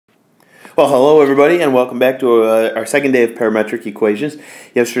Well, hello everybody, and welcome back to our second day of parametric equations.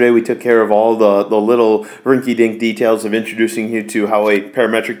 Yesterday we took care of all the little rinky-dink details of introducing you to how a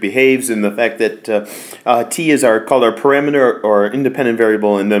parametric behaves and the fact that t is called our parameter or independent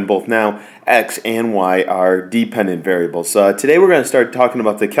variable, and then both now x and y are dependent variables. Today we're going to start talking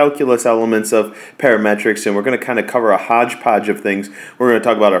about the calculus elements of parametrics, and we're going to kind of cover a hodgepodge of things. We're going to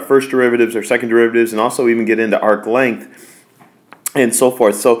talk about our first derivatives, our second derivatives, and also even get into arc length and so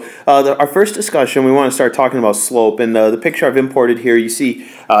forth. So our first discussion, we want to start talking about slope. And the picture I've imported here, you see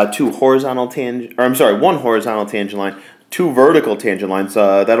one horizontal tangent line, two vertical tangent lines.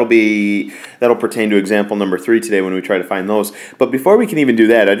 That'll pertain to example number 3 today when we try to find those. But before we can even do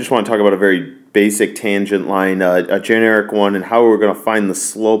that, I just want to talk about a very basic tangent line, a generic one, and how we're going to find the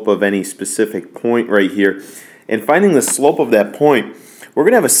slope of any specific point right here. And finding the slope of that point, we're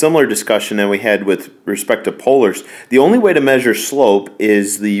going to have a similar discussion that we had with respect to polars. The only way to measure slope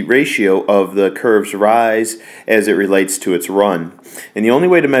is the ratio of the curve's rise as it relates to its run. And the only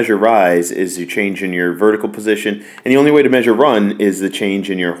way to measure rise is the change in your vertical position, and the only way to measure run is the change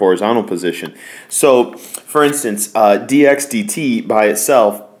in your horizontal position. So, for instance, dx dt by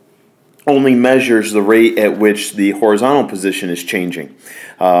itself only measures the rate at which the horizontal position is changing.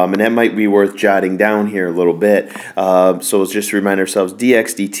 And that might be worth jotting down here a little bit. So let's just remind ourselves,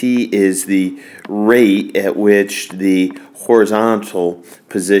 dx dt is the rate at which the horizontal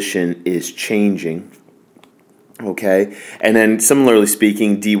position is changing. Okay, and then similarly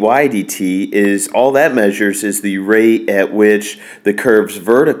speaking, dy dt is, all that measures is the rate at which the curve's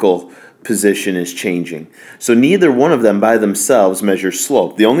vertical position is changing. So neither one of them by themselves measure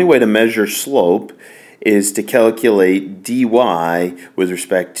slope. The only way to measure slope is to calculate dy with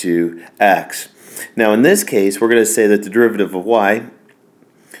respect to x. Now in this case, we're going to say that the derivative of y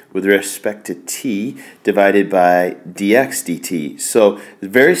with respect to t divided by dx dt. So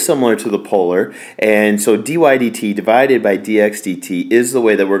very similar to the polar, and so dy dt divided by dx dt is the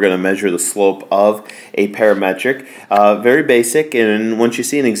way that we're going to measure the slope of a parametric. Very basic, and once you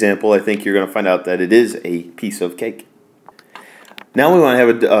see an example, I think you're going to find out that it is a piece of cake. Now we want to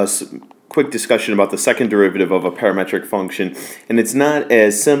have a quick discussion about the second derivative of a parametric function, and it's not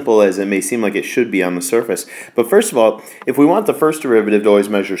as simple as it may seem like it should be on the surface. But first of all, if we want the first derivative to always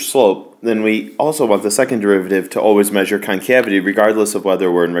measure slope, then we also want the second derivative to always measure concavity, regardless of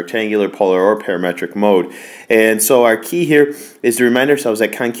whether we're in rectangular, polar, or parametric mode. And so our key here is to remind ourselves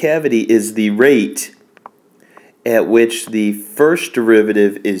that concavity is the rate at which the first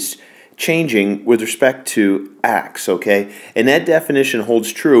derivative is changing with respect to x, okay? And that definition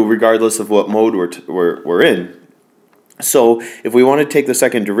holds true regardless of what mode we're in. So if we want to take the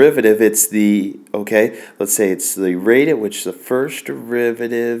second derivative, it's the, okay, let's say it's the rate at which the first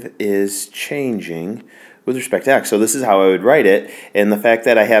derivative is changing with respect to x. So this is how I would write it, and the fact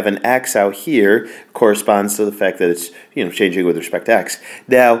that I have an x out here corresponds to the fact that it's, changing with respect to x.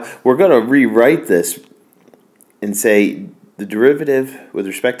 Now, we're going to rewrite this and say the derivative with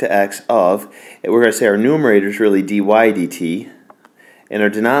respect to x of, we're going to say our numerator is really dy dt, and our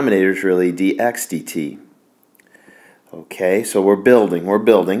denominator is really dx dt. Okay, so we're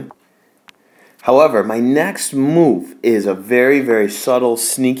building. However, my next move is a very, very subtle,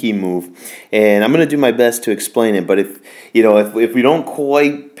 sneaky move, and I'm going to do my best to explain it. But if we don't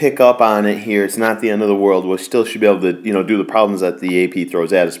quite pick up on it here, it's not the end of the world. We still should be able to, do the problems that the AP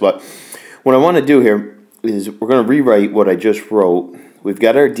throws at us. But what I want to do here is we're going to rewrite what I just wrote. We've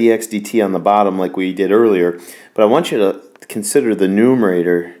got our dx dt on the bottom like we did earlier, but I want you to consider the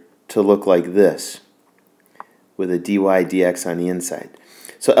numerator to look like this, with a dy dx on the inside.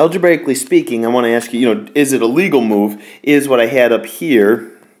 So algebraically speaking, I want to ask you, is it a legal move? Is what I had up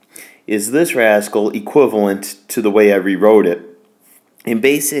here, is this rascal equivalent to the way I rewrote it? And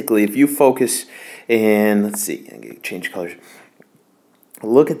basically, if you focus, and let's see, I'm going to change colors.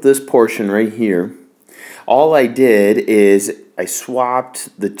 Look at this portion right here. All I did is I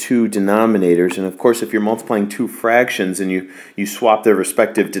swapped the two denominators, and of course if you're multiplying two fractions and you swap their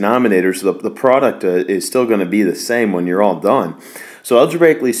respective denominators, the product is still going to be the same when you're all done. So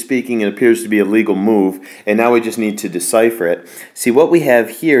algebraically speaking, it appears to be a legal move, and now we just need to decipher it. See, what we have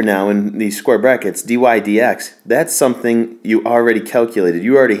here now in these square brackets, dy dx, that's something you already calculated.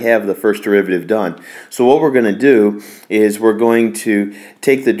 You already have the first derivative done. So what we're going to do is we're going to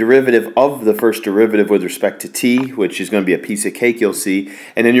take the derivative of the first derivative with respect to t, which is going to be a piece of cake, you'll see,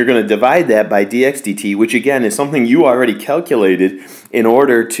 and then you're going to divide that by dx dt, which again is something you already calculated in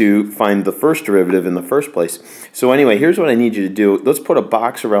order to find the first derivative in the first place. So anyway, here's what I need you to do. Let's put a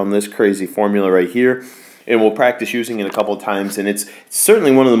box around this crazy formula right here, and we'll practice using it a couple of times. And it's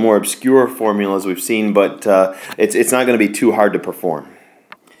certainly one of the more obscure formulas we've seen, but it's not going to be too hard to perform.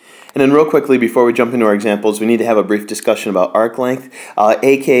 And then real quickly, before we jump into our examples, we need to have a brief discussion about arc length,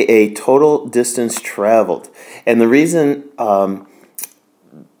 aka total distance traveled. And the reason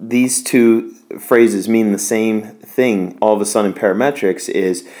these two phrases mean the same thing all of a sudden in parametrics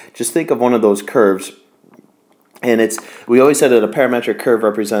is, just think of one of those curves. And we always said that a parametric curve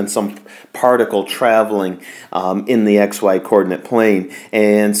represents some particle traveling in the xy coordinate plane.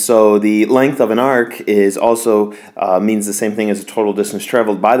 And so the length of an arc is also means the same thing as the total distance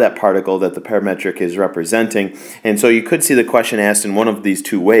traveled by that particle that the parametric is representing. And so you could see the question asked in one of these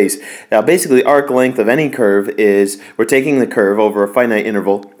two ways. Now basically, arc length of any curve is we're taking the curve over a finite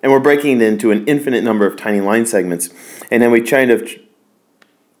interval and we're breaking it into an infinite number of tiny line segments. And then we kind of,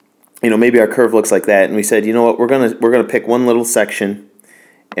 maybe our curve looks like that, and we said, you know what, we're gonna pick one little section,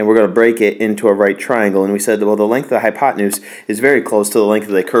 and we're gonna break it into a right triangle. And we said, well, the length of the hypotenuse is very close to the length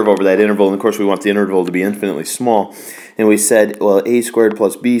of that curve over that interval, and of course we want the interval to be infinitely small. And we said, well, a squared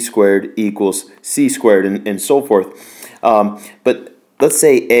plus b squared equals c squared, and so forth. But let's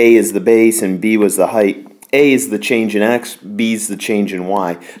say a is the base and b was the height. A is the change in x, b is the change in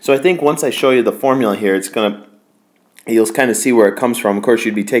y. So I think once I show you the formula here, you'll kind of see where it comes from. Of course,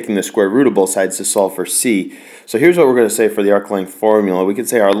 you'd be taking the square root of both sides to solve for c. So here's what we're going to say for the arc length formula. We could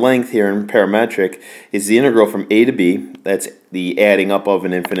say our length here in parametric is the integral from a to b. That's the adding up of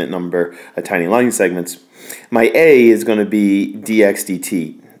an infinite number of tiny line segments. My a is going to be dx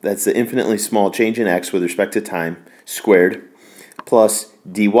dt. That's the infinitely small change in x with respect to time squared, plus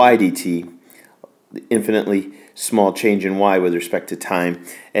dy dt, the infinitely small change in y with respect to time,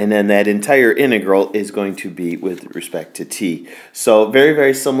 and then that entire integral is going to be with respect to t. So very,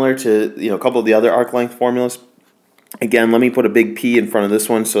 very similar to a couple of the other arc length formulas. Again, let me put a big P in front of this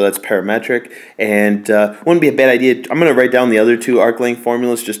one, so that's parametric, and wouldn't be a bad idea. I'm going to write down the other two arc length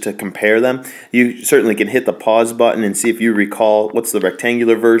formulas just to compare them. You certainly can hit the pause button and see if you recall what's the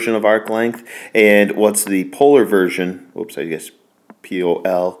rectangular version of arc length and what's the polar version. Oops, I guess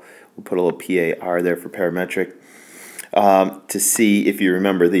POL. We'll put a little PAR there for parametric. To see if you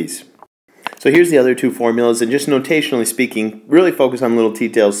remember these. So here's the other two formulas, and just notationally speaking, really focus on little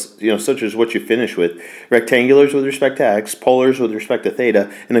details, such as what you finish with. Rectangulars with respect to x, polars with respect to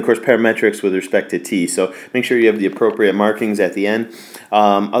theta, and of course parametrics with respect to t. So make sure you have the appropriate markings at the end.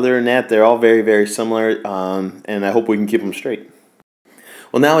 Other than that, they're all very, very similar, and I hope we can keep them straight.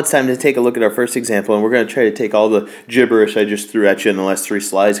 Well, now it's time to take a look at our first example, and we're going to try to take all the gibberish I just threw at you in the last 3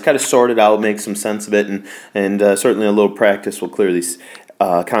 slides, kind of sort it out, make some sense of it, and certainly a little practice will clear these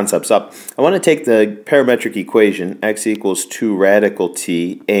concepts up. I want to take the parametric equation, x equals 2 radical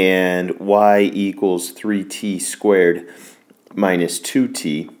t and y equals 3t squared minus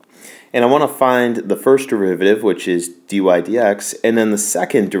 2t, and I want to find the first derivative, which is dy dx, and then the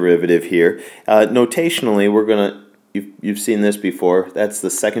second derivative here. Notationally, we're going to You've seen this before. That's the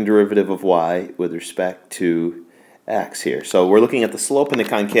second derivative of y with respect to x here. So we're looking at the slope and the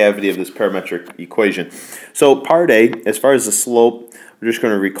concavity of this parametric equation. So part A, as far as the slope, we're just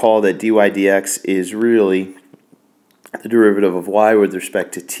going to recall that dy dx is really the derivative of y with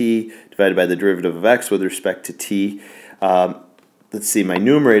respect to t divided by the derivative of x with respect to t. Let's see, my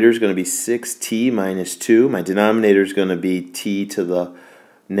numerator is going to be 6t minus 2. My denominator is going to be t to the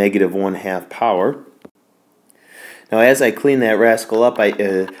negative 1/2 power. Now, as I clean that rascal up, I'm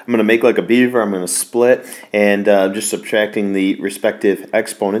going to make like a beaver. I'm going to split, and just subtracting the respective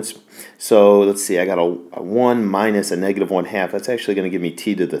exponents. So let's see, I got a 1 minus a negative 1/2. That's actually going to give me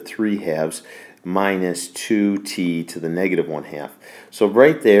t to the 3/2 minus 2t to the negative 1/2. So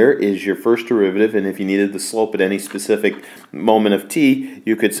right there is your first derivative, and if you needed the slope at any specific moment of t,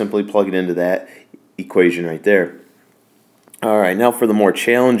 you could simply plug it into that equation right there. Alright, now for the more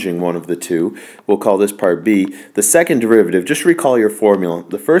challenging one of the two, we'll call this part B. The second derivative, just recall your formula.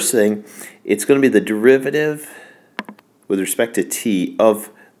 The first thing, it's going to be the derivative with respect to t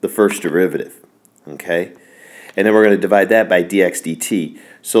of the first derivative. Okay? And then we're going to divide that by dx dt.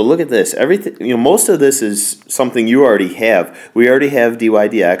 So look at this. Everything, most of this is something you already have. We already have dy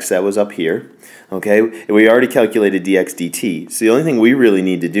dx, that was up here. Okay? We already calculated dx dt. So the only thing we really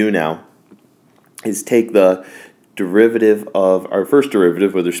need to do now is take the derivative of our first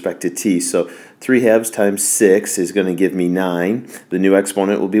derivative with respect to t. So 3/2 times 6 is going to give me 9. The new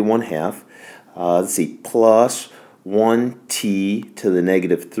exponent will be 1/2. Let's see, plus 1t to the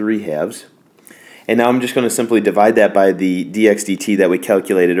negative 3/2. And now I'm just going to simply divide that by the dx dt that we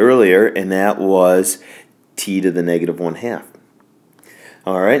calculated earlier, and that was t to the negative 1/2.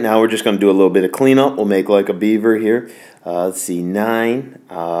 Alright, now we're just going to do a little bit of cleanup. We'll make like a beaver here. Let's see, 9.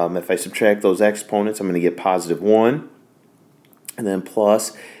 If I subtract those exponents, I'm going to get positive 1. and then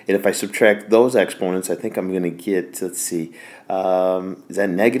plus, and if I subtract those exponents, I think I'm going to get, let's see, is that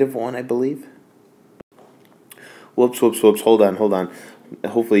 -1, I believe? Whoops, hold on.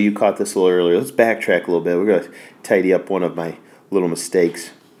 Hopefully you caught this a little earlier. Let's backtrack a little bit. We're going to tidy up one of my little mistakes.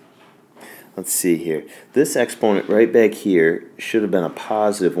 Let's see here. This exponent right back here should have been a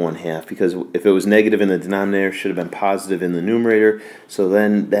positive 1/2, because if it was negative in the denominator, it should have been positive in the numerator. So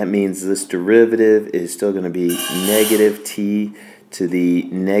then that means this derivative is still going to be negative t to the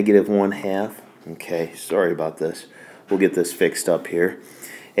negative 1/2. Okay, sorry about this. We'll get this fixed up here.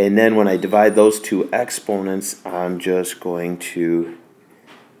 And then when I divide those two exponents, I'm just going to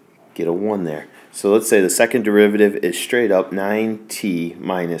get a 1 there. So let's say the second derivative is straight up 9t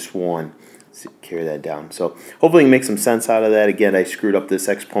minus 1. Let's carry that down. So hopefully you can make some sense out of that. Again, I screwed up this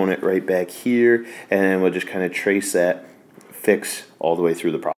exponent right back here, and we'll just kind of trace that fix all the way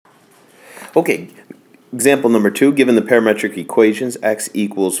through the problem. Okay, example number 2, given the parametric equations, x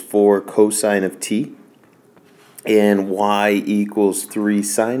equals 4 cosine of t and y equals 3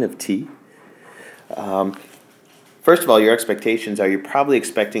 sine of t. First of all, your expectations are you're probably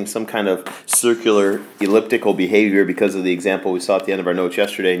expecting some kind of circular elliptical behavior because of the example we saw at the end of our notes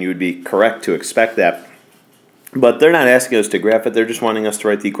yesterday, and you would be correct to expect that. But they're not asking us to graph it, they're just wanting us to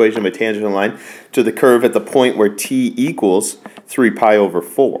write the equation of a tangent line to the curve at the point where t equals 3 pi over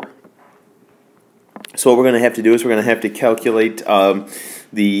 4. So what we're going to have to do is we're going to have to calculate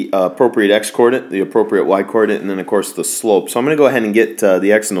the appropriate x-coordinate, the appropriate y-coordinate, and then of course the slope. So I'm going to go ahead and get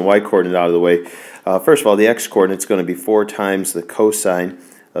the x and the y-coordinate out of the way. First of all, the x-coordinate is going to be 4 times the cosine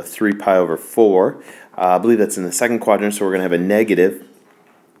of 3 pi over 4. I believe that's in the second quadrant, so we're going to have a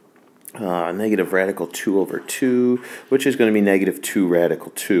negative radical 2 over 2, which is going to be negative 2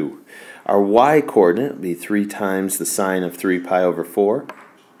 radical 2. Our y-coordinate will be 3 times the sine of 3 pi over 4,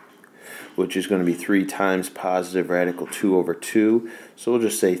 which is going to be 3 times positive radical 2 over 2. So we'll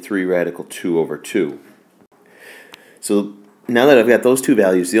just say 3 radical 2 over 2. So now that I've got those two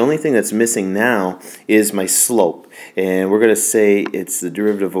values, the only thing that's missing now is my slope. And we're going to say it's the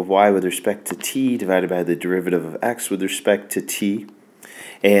derivative of y with respect to t divided by the derivative of x with respect to t.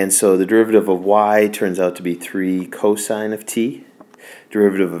 And so the derivative of y turns out to be 3 cosine of t.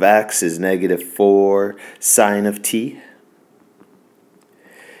 Derivative of x is negative 4 sine of t.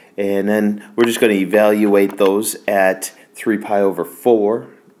 And then we're just going to evaluate those at 3 pi over 4.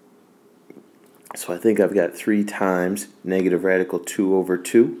 So I think I've got 3 times negative radical 2 over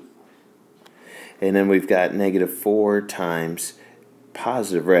 2. And then we've got negative 4 times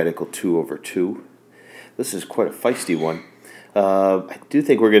positive radical 2 over 2. This is quite a feisty one. I do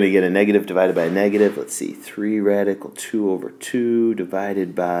think we're going to get a negative divided by a negative. Let's see, 3 radical 2 over 2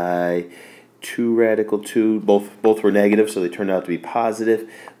 divided by 2 radical 2. Both were negative, so they turned out to be positive.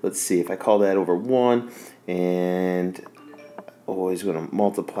 Let's see, if I call that over 1, and always going to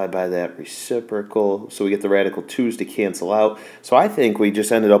multiply by that reciprocal, so we get the radical 2's to cancel out. So I think we just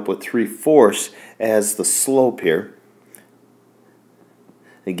ended up with 3/4 as the slope here.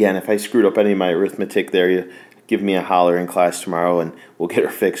 Again, if I screwed up any of my arithmetic there, you give me a holler in class tomorrow and we'll get her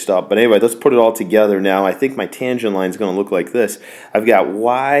fixed up. But anyway, let's put it all together now. I think my tangent line is going to look like this. I've got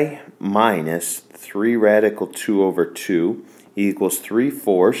y minus 3 radical 2 over 2 equals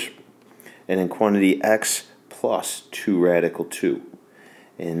 3/4, and in quantity x plus 2 radical 2.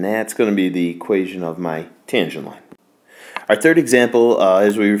 And that's going to be the equation of my tangent line. Our third example,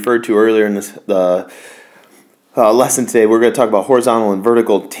 as we referred to earlier in this lesson today, we're going to talk about horizontal and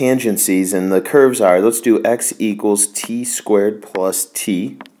vertical tangencies, and the curves are, let's do x equals t squared plus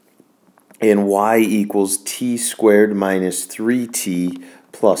t, and y equals t squared minus 3t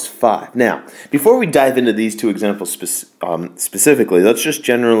plus 5. Now, before we dive into these two examples specifically, let's just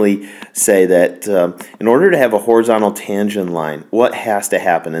generally say that in order to have a horizontal tangent line, what has to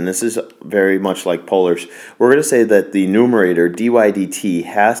happen, and this is very much like polars, we're going to say that the numerator, dy dt,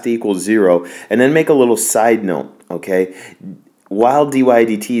 has to equal 0, and then make a little side note, okay? While dy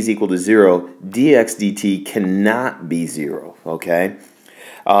dt is equal to 0, dx dt cannot be 0, okay?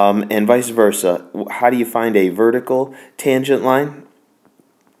 And vice versa. How do you find a vertical tangent line?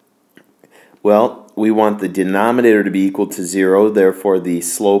 Well, we want the denominator to be equal to 0, therefore the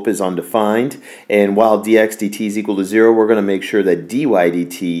slope is undefined. And while dx dt is equal to 0, we're going to make sure that dy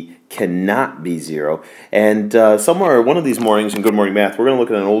dt cannot be 0. And somewhere, one of these mornings in Good Morning Math, we're going to look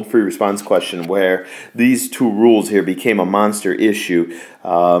at an old free response question where these two rules here became a monster issue.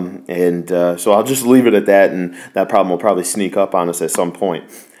 So I'll just leave it at that, and that problem will probably sneak up on us at some point.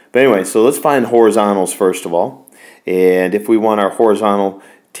 But anyway, so let's find horizontals first of all. And if we want our horizontal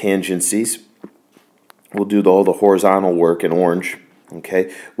tangencies, we'll do all the horizontal work in orange.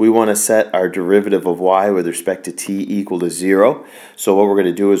 Okay, we want to set our derivative of y with respect to t equal to 0. So what we're going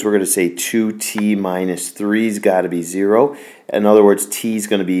to do is we're going to say 2t minus 3's got to be 0. In other words, t is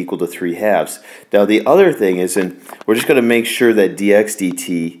going to be equal to 3/2. Now the other thing is, and we're just going to make sure that dx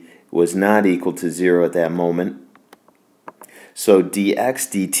dt was not equal to 0 at that moment. So dx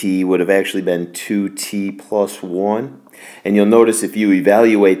dt would have actually been 2t plus 1. And you'll notice if you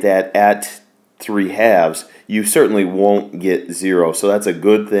evaluate that at 3/2, you certainly won't get 0. So that's a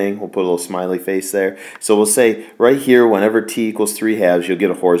good thing. We'll put a little smiley face there. So we'll say right here, whenever t equals 3/2, you'll get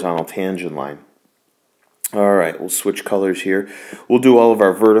a horizontal tangent line. All right, we'll switch colors here. We'll do all of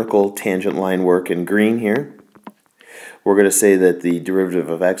our vertical tangent line work in green here. We're going to say that the derivative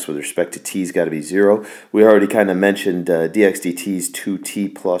of x with respect to t has got to be 0. We already kind of mentioned dx dt is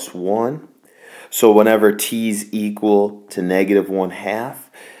 2t plus 1. So whenever t is equal to negative 1/2,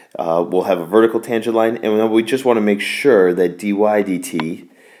 we'll have a vertical tangent line, and we just want to make sure that dy dt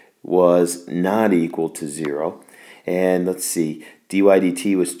was not equal to 0. And let's see, dy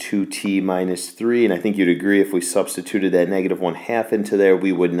dt was 2t minus 3, and I think you'd agree if we substituted that negative 1/2 into there,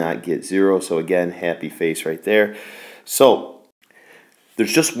 we would not get 0. So again, happy face right there. So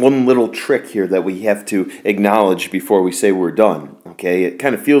there's just one little trick here that we have to acknowledge before we say we're done. Okay, it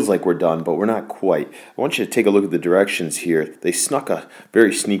kind of feels like we're done, but we're not quite. I want you to take a look at the directions here. They snuck a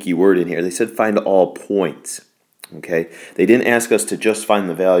very sneaky word in here. They said find all points. Okay, they didn't ask us to just find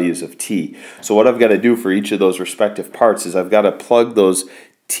the values of t. So what I've got to do for each of those respective parts is I've got to plug those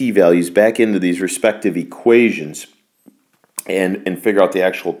t values back into these respective equations and figure out the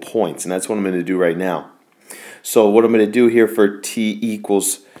actual points. And that's what I'm going to do right now. So what I'm going to do here for t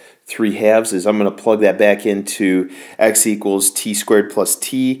equals 3/2 is I'm going to plug that back into x equals t squared plus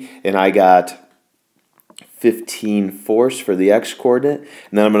t, and I got 15/4 for the x coordinate,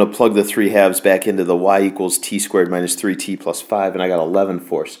 and then I'm going to plug the 3/2 back into the y equals t squared minus 3t plus 5, and I got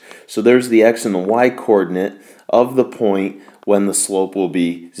 11/4. So there's the x and the y coordinate of the point when the slope will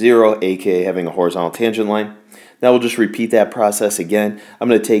be 0, aka having a horizontal tangent line. Now we'll just repeat that process again. I'm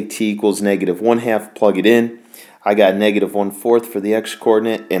going to take t equals negative 1/2, plug it in. I got negative 1/4 for the x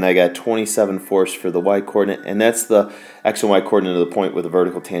coordinate, and I got 27/4 for the y coordinate, and that's the x and y coordinate of the point where the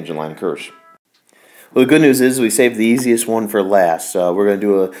vertical tangent line occurs. Well, the good news is we saved the easiest one for last. We're going to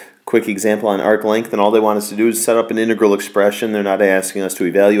do a quick example on arc length, and all they want us to do is set up an integral expression. They're not asking us to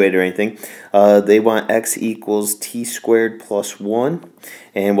evaluate or anything. They want x equals t squared plus 1,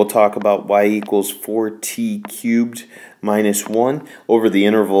 and we'll talk about y equals 4t cubed minus 1 over the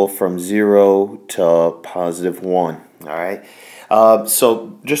interval from 0 to positive 1. All right.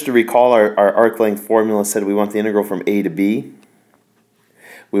 So just to recall, our arc length formula said we want the integral from a to b.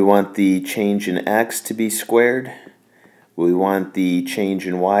 We want the change in x to be squared. We want the change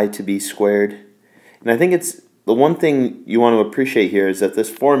in y to be squared. And I think it's the one thing you want to appreciate here is that this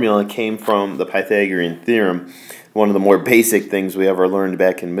formula came from the Pythagorean theorem, one of the more basic things we ever learned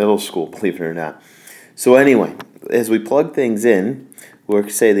back in middle school, believe it or not. So anyway, as we plug things in, we'll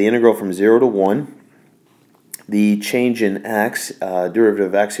say the integral from 0 to 1. The change in x, derivative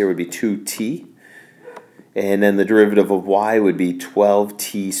of x here would be 2t. And then the derivative of y would be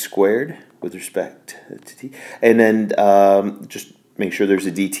 12t squared with respect to t. And then just make sure there's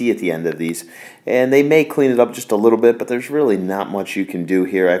a dt at the end of these. And they may clean it up just a little bit, but there's really not much you can do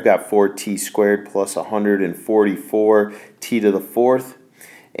here. I've got 4t squared plus 144 t to the 4th.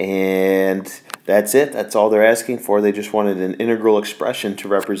 And that's it. That's all they're asking for. They just wanted an integral expression to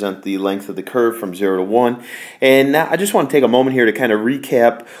represent the length of the curve from 0 to 1. And now I just want to take a moment here to kind of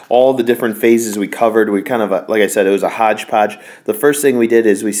recap all the different phases we covered. We kind of, like I said, it was a hodgepodge. The first thing we did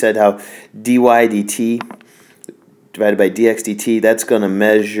is we said how dy dt divided by dx dt, that's going to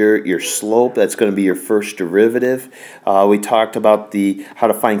measure your slope. That's going to be your first derivative. We talked about how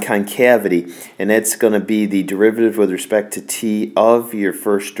to find concavity, and that's going to be the derivative with respect to t of your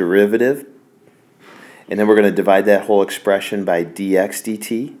first derivative. And then we're going to divide that whole expression by dx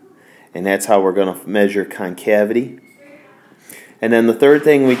dt, and that's how we're going to measure concavity. And then the third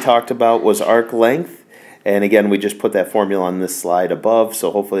thing we talked about was arc length. And again, we just put that formula on this slide above,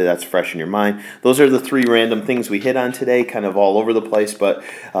 so hopefully that's fresh in your mind. Those are the 3 random things we hit on today, kind of all over the place, but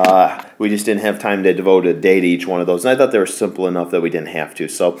we just didn't have time to devote a day to each one of those. And I thought they were simple enough that we didn't have to.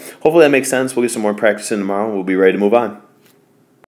 So hopefully that makes sense. We'll get some more practice in tomorrow, and we'll be ready to move on.